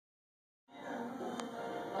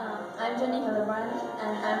I'm Jenny Hillebrand,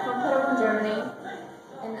 and I'm from Paderborn, Germany.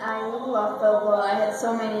 And I really love Belleville. I had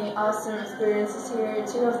so many awesome experiences here.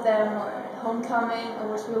 Two of them were homecoming. It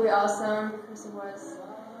was really awesome because it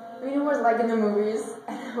was like in the movies.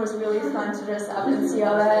 It was really fun to dress up and see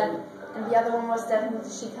all that. And the other one was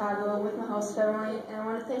definitely Chicago with my host family. And I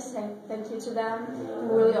want to say thank you to them. They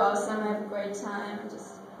were really awesome. I had a great time.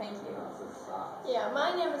 Just thank you. Yeah,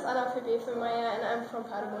 my name is Wefelmeier and I'm from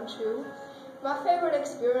Paderborn too. My favorite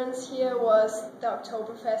experience here was the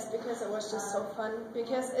Oktoberfest because it was just so fun.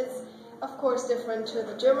 Because it's of course different to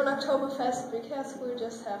the German Oktoberfest because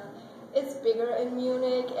it's bigger in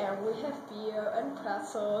Munich and we have beer and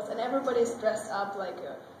pretzels and everybody's dressed up like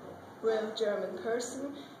a real German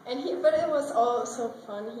person. But it was all so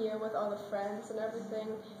fun here with all the friends and everything.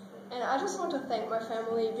 And I just want to thank my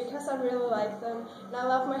family because I really like them. And I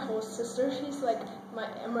love my host sister. She's like my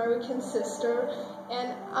American sister.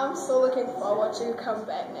 And I'm so looking forward to come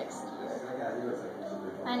back next year.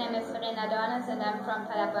 My name is Verena Dorniss and I'm from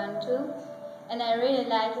Paderborn too. And I really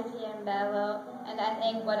like it here in Belleville. And I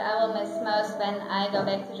think what I will miss most when I go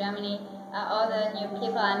back to Germany are all the new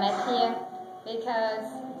people I met here. Because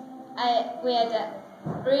we had a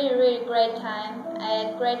really great time. I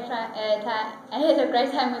had a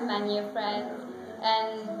great time with my new friends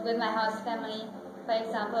and with my host family. For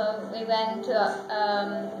example, we went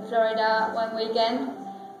to Florida one weekend,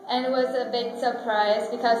 and it was a big surprise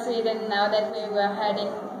because we didn't know that we were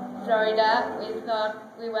heading Florida. We thought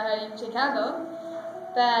we were heading Chicago,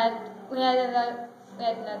 but we had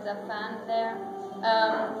lots of fun there.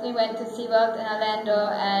 We went to SeaWorld in Orlando,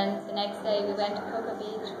 and the next day we went to Cocoa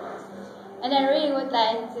Beach. And I really would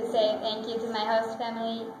like to say thank you to my host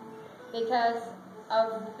family because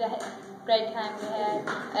of the great time we had,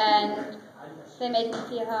 and they made me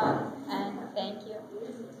feel home, and thank you.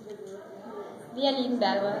 Wir lieben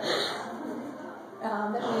Belleville.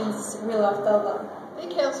 That means we love Belleville.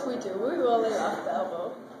 Because we do, we really love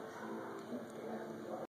Belleville.